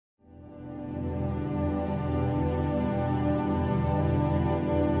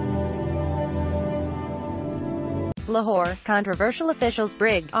Lahore, controversial officials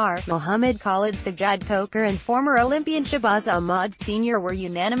Brig. Mohammed Khalid Sajjad Khokhar and former Olympian Shahbaz Ahmad Senior were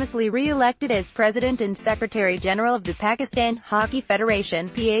unanimously re-elected as President and Secretary-General of the Pakistan Hockey Federation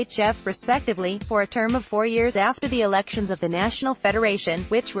 (PHF) respectively, for a term of 4 years after the elections of the National Federation,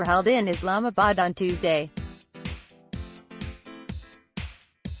 which were held in Islamabad on Tuesday.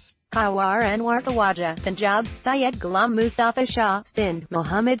 Khawar Anwar Khawaja, Punjab; Syed Ghulam Mustafa Shah, Sindh;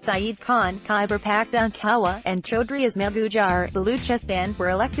 Mohammed Saeed Khan, Khyber Pakhtunkhawa; and Chaudhary Ismail Gujjar, Balochistan, were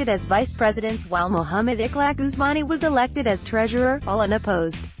elected as vice presidents, while Mohammed Iqlaq Usmani was elected as treasurer, all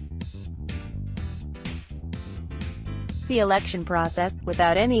unopposed. The election process,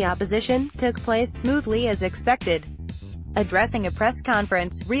 without any opposition, took place smoothly as expected. Addressing a press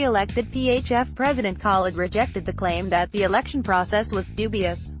conference, re-elected PHF President Khalid rejected the claim that the election process was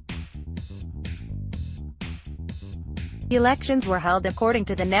dubious. The elections were held according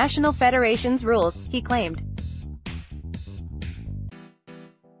to the National Federation's rules, he claimed.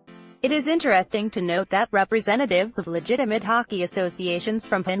 It is interesting to note that representatives of legitimate hockey associations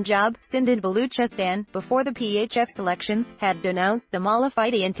from Punjab, Sindh and Balochistan, before the PHF's elections, had denounced the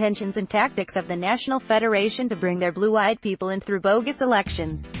malafide intentions and tactics of the National Federation to bring their blue-eyed people in through bogus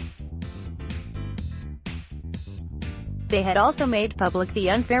elections. They had also made public the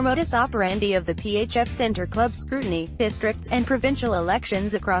unfair modus operandi of the PHF's inter-club scrutiny, districts, and provincial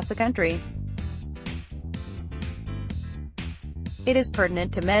elections across the country. It is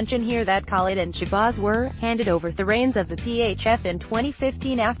pertinent to mention here that Khalid and Shahbaz were handed over the reins of the PHF in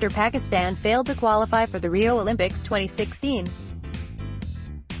 2015 after Pakistan failed to qualify for the Rio Olympics 2016.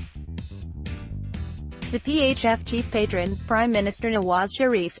 The PHF chief patron, Prime Minister Nawaz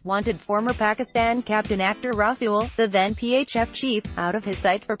Sharif, wanted former Pakistan captain actor Rasool, the then PHF chief, out of his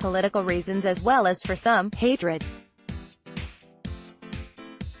sight for political reasons as well as for some hatred.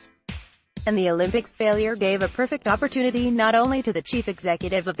 And the Olympics failure gave a perfect opportunity not only to the chief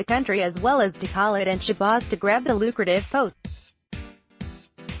executive of the country as well as to Khalid and Shahbaz to grab the lucrative posts.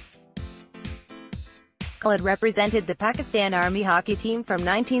 Khalid represented the Pakistan Army hockey team from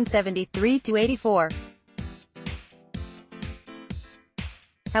 1973 to 84.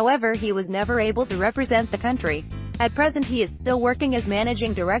 However, he was never able to represent the country. At present he is still working as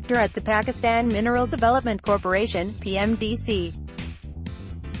managing director at the Pakistan Mineral Development Corporation, PMDC.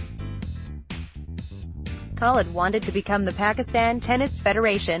 Khalid wanted to become the Pakistan Tennis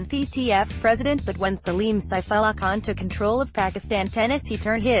Federation (PTF) president, but when Salim Saifullah Khan took control of Pakistan tennis he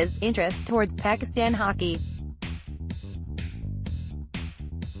turned his interest towards Pakistan hockey.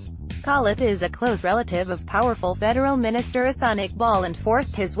 Khalid is a close relative of powerful Federal Minister Ahsan Iqbal and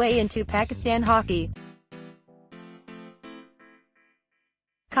forced his way into Pakistan hockey.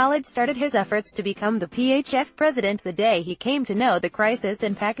 Khalid started his efforts to become the PHF president the day he came to know the crisis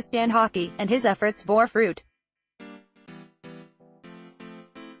in Pakistan hockey, and his efforts bore fruit.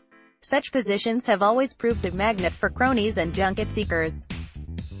 Such positions have always proved a magnet for cronies and junket seekers.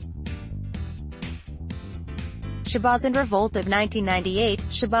 Shahbaz in revolt of 1998,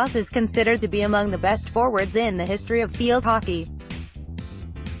 Shahbaz is considered to be among the best forwards in the history of field hockey.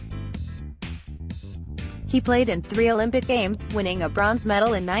 He played in 3 Olympic Games, winning a bronze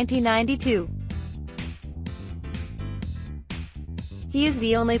medal in 1992. He is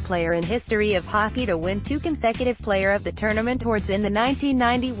the only player in history of hockey to win 2 consecutive Player of the Tournament awards in the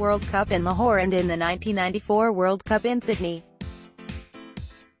 1990 World Cup in Lahore and in the 1994 World Cup in Sydney.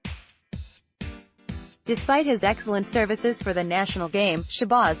 Despite his excellent services for the national game,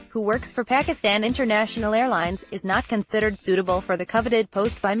 Shahbaz, who works for Pakistan International Airlines, is not considered suitable for the coveted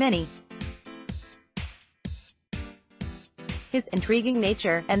post by many. His intriguing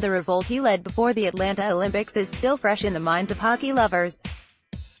nature, and the revolt he led before the Atlanta Olympics is still fresh in the minds of hockey lovers.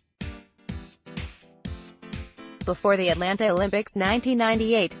 Before the Atlanta Olympics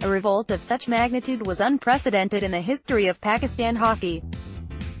 1998, a revolt of such magnitude was unprecedented in the history of Pakistan hockey.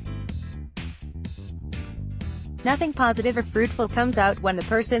 Nothing positive or fruitful comes out when the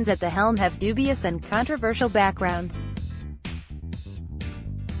persons at the helm have dubious and controversial backgrounds.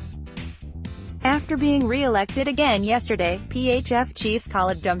 After being re-elected again yesterday, PHF chief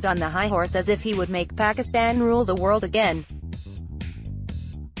Khalid jumped on the high horse as if he would make Pakistan rule the world again.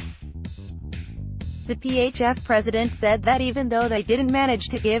 The PHF president said that even though they didn't manage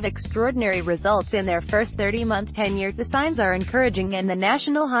to give extraordinary results in their first 30-month tenure, the signs are encouraging and the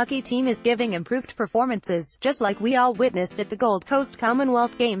national hockey team is giving improved performances, just like we all witnessed at the Gold Coast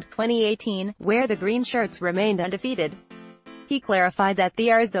Commonwealth Games 2018, where the green shirts remained undefeated. He clarified that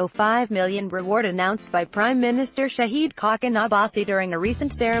the Rs.5 million reward announced by Prime Minister Shahid Khan Abbasi during a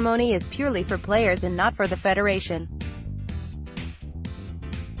recent ceremony is purely for players and not for the federation.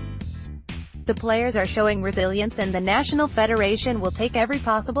 The players are showing resilience and the National Federation will take every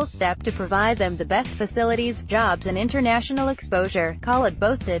possible step to provide them the best facilities, jobs and international exposure, Khalid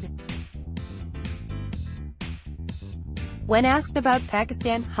boasted. When asked about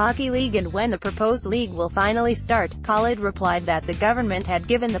Pakistan Hockey League and when the proposed league will finally start, Khalid replied that the government had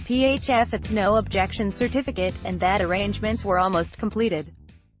given the PHF its no objection certificate, and that arrangements were almost completed.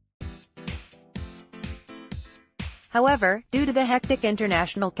 However, due to the hectic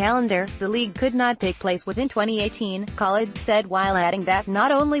international calendar, the league could not take place within 2018, Khalid said, while adding that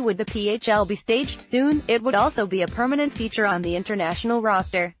not only would the PHL be staged soon, it would also be a permanent feature on the international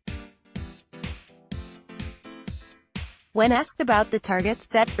roster. When asked about the targets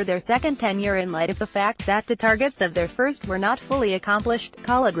set for their second tenure in light of the fact that the targets of their first were not fully accomplished,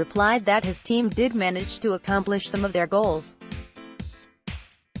 Khalid replied that his team did manage to accomplish some of their goals.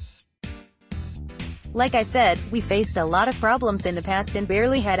 Like I said, we faced a lot of problems in the past and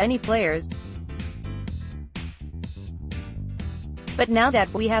barely had any players. But now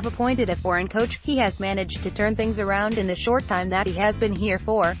that we have appointed a foreign coach, he has managed to turn things around in the short time that he has been here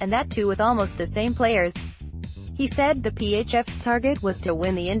for, and that too with almost the same players. He said the PHF's target was to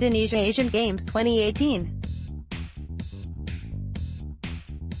win the Indonesia Asian Games 2018.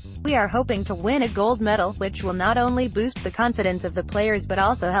 We are hoping to win a gold medal, which will not only boost the confidence of the players but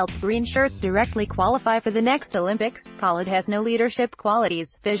also help green shirts directly qualify for the next Olympics. Khalid has no leadership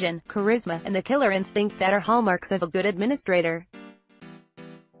qualities, vision, charisma, and the killer instinct that are hallmarks of a good administrator.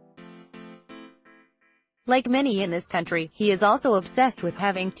 Like many in this country, he is also obsessed with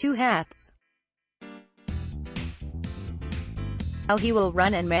having two hats. How he will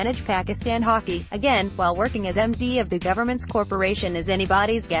run and manage Pakistan hockey, again, while working as MD of the government's corporation is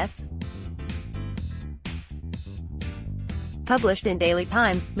anybody's guess. Published in Daily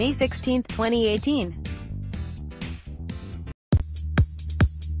Times, May 16, 2018.